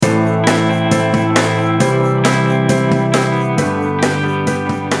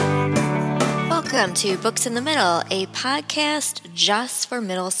Welcome to Books in the Middle, a podcast just for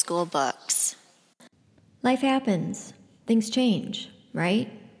middle school books. Life happens. Things change, right?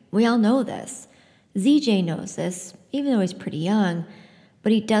 We all know this. ZJ knows this, even though he's pretty young,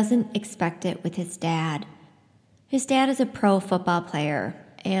 but he doesn't expect it with his dad. His dad is a pro football player,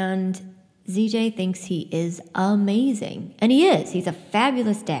 and ZJ thinks he is amazing. And he is. He's a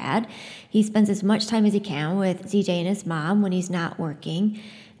fabulous dad. He spends as much time as he can with ZJ and his mom when he's not working.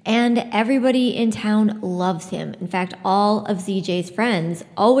 And everybody in town loves him. In fact, all of ZJ's friends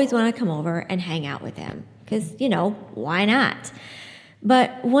always want to come over and hang out with him. Because, why not?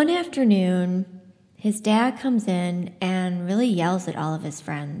 But one afternoon, his dad comes in and really yells at all of his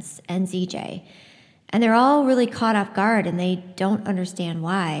friends and ZJ. And they're all really caught off guard and they don't understand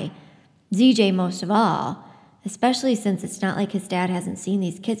why. ZJ most of all, especially since it's not like his dad hasn't seen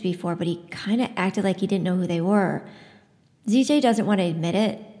these kids before, but he kind of acted like he didn't know who they were. ZJ doesn't want to admit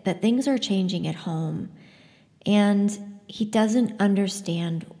it, but things are changing at home, and he doesn't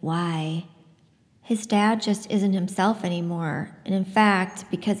understand why. His dad just isn't himself anymore, and in fact,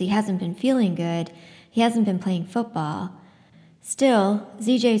 because he hasn't been feeling good, he hasn't been playing football. Still,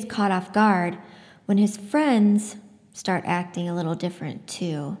 ZJ's caught off guard when his friends start acting a little different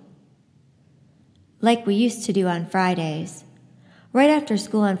too. Like we used to do on Fridays. Right after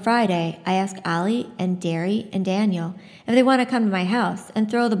school on Friday, I ask Ollie and Derry and Daniel if they want to come to my house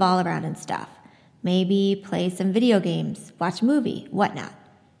and throw the ball around and stuff. Maybe play some video games, watch a movie, whatnot.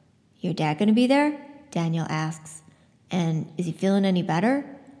 Your dad going to be there? Daniel asks. And is he feeling any better?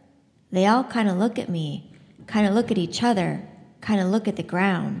 They all kind of look at me, kind of look at each other, kind of look at the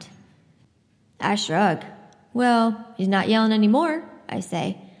ground. I shrug. Well, he's not yelling anymore, I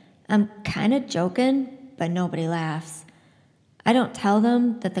say. I'm kind of joking, but nobody laughs. I don't tell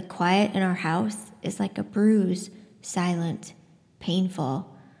them that the quiet in our house is like a bruise, silent,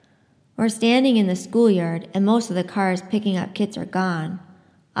 painful. We're standing in the schoolyard, and most of the cars picking up kids are gone.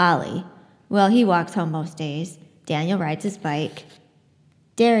 Ollie, well, he walks home most days. Daniel rides his bike.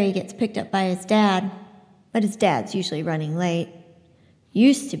 Derry gets picked up by his dad, but his dad's usually running late.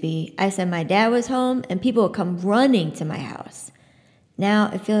 Used to be, I said my dad was home, and people would come running to my house.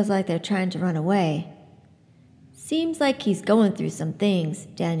 Now it feels like they're trying to run away. Seems like he's going through some things,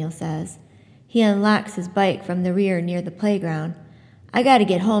 Daniel says. He unlocks his bike from the rear near the playground. I gotta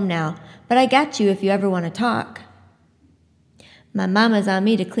get home now, but I got you if you ever want to talk. My mama's on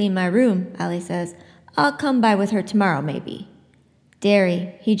me to clean my room, Ollie says. I'll come by with her tomorrow, maybe.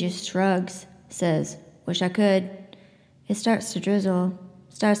 Derry, he just shrugs, says, wish I could. It starts to drizzle,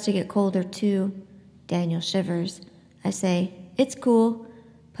 starts to get colder too. Daniel shivers. I say, it's cool.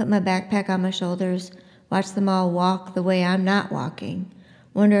 Put my backpack on my shoulders. Watch them all walk the way I'm not walking.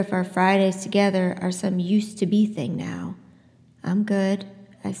 Wonder if our Fridays together are some used-to-be thing now. I'm good,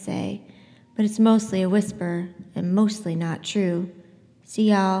 I say, but it's mostly a whisper and mostly not true.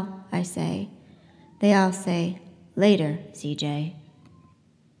 See y'all, I say. They all say, later, ZJ.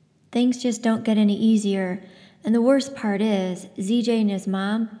 Things just don't get any easier, and the worst part is ZJ and his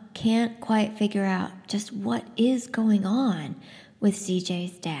mom can't quite figure out just what is going on with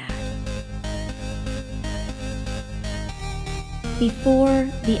ZJ's dad. Before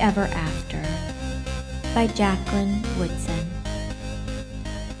the Ever After by Jacqueline Woodson.